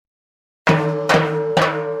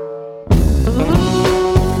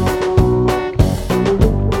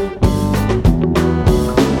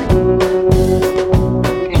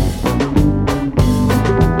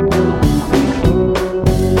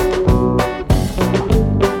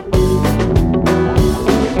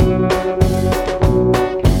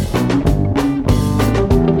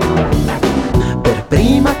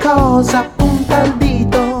cosa punta il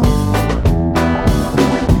dito.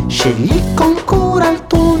 Scegli con cura il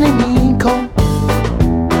tuo nemico,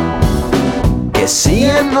 che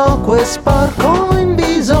sia innocuo e sporco in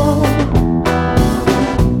viso,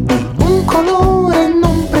 di un colore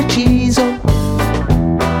non preciso.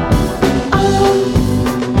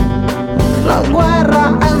 La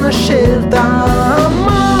guerra è una scelta,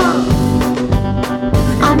 ma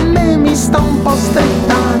a me mi sta un po'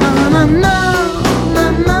 stretta. Na, na, na,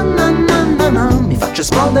 na, na, na, na, na. Mi faccio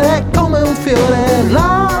esplodere come un fiore.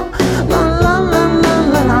 La, la, la, la, la,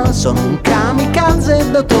 la, la. Sono un kamikaze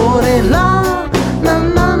d'autore. La, na,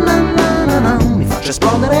 na, na, na, na, na. Mi faccio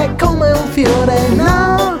esplodere come un fiore.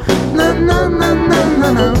 Na, na, na, na, na,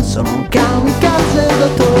 na, na. Sono un kamikaze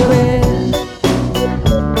d'autore.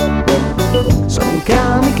 Sono un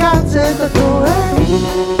kamikaze d'autore.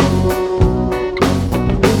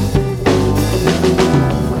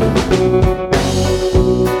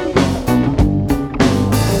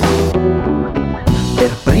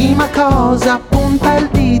 Per prima cosa punta il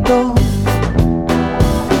dito,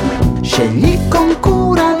 scegli con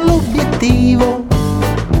cura l'obiettivo.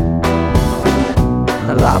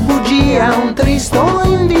 La bugia è un tristo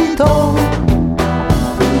invito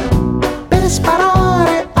per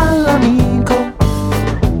sparare all'amico.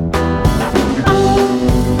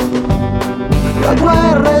 La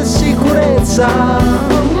guerra è sicurezza,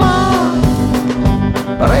 ma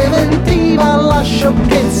preventiva la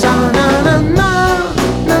sciocchezza. Na, na, na,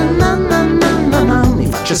 na, na, na, na, na, na. Mi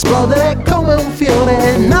faccio esplodere come un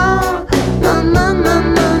fiore. Na, na, na, na,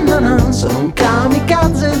 na, na, na. Sono un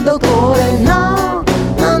kamikaze d'autore. Na,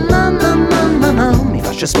 na, na, na, na, na, na. Mi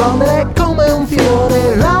faccio esplodere come un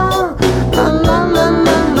fiore. La, la, la, la,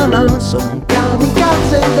 la, la, la. Sono un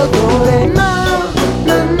kamikaze d'autore. Na,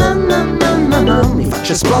 na, na, na, na, na, na. Mi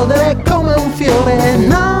faccio esplodere come un fiore.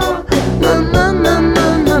 Na, na, na, na,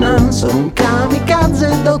 na, na, na. Sono un kamikaze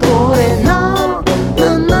d'autore. Na,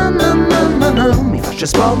 na, na, na, na, na, na. Mi faccio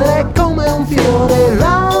esplodere come un fiore.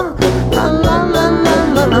 La, la, la, la, la,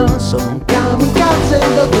 la, la. Sono un kamikaze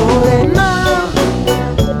d'autore. Na,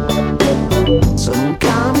 sono un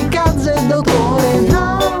kamikaze d'autore.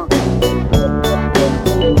 Na,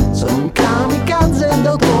 sono un kamikaze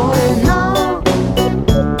d'autore. Na,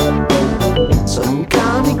 sono un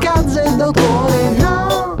kamikaze d'autore.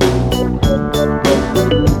 No,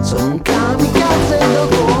 sono un kamikaze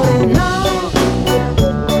d'autore. No.